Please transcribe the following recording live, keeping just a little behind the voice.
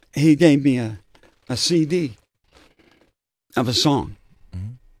he gave me a CD of a song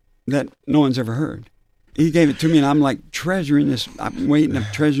that no one's ever heard. He gave it to me, and I'm like treasuring this. I'm waiting, I'm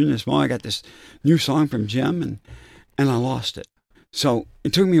treasuring this. Well, I got this new song from Jim, and I lost it. So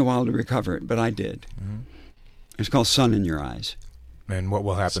it took me a while to recover it, but I did. It's called Sun in Your Eyes. And what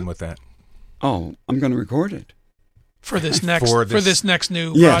will happen with that? Oh, I'm going to record it. For this next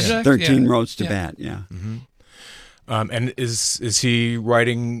new yes, project? 13 Roads to Bat, yeah. And is he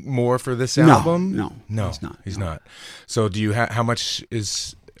writing more for this album? No, he's not. So do you how much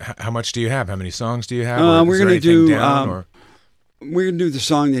do you have? How many songs do you have? We're going to do we're going to do the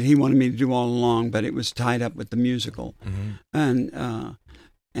song that he wanted me to do all along, but it was tied up with the musical. And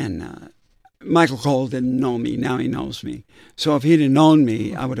Michael Cole didn't know me. Now he knows me. So if he'd have known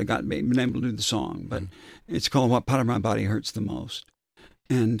me, I would have been able to do the song. But it's called What Part of My Body Hurts the Most.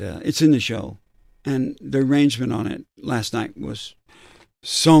 And it's in the show. And the arrangement on it last night was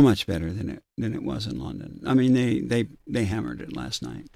so much better than it was in London. I mean, they hammered it last night.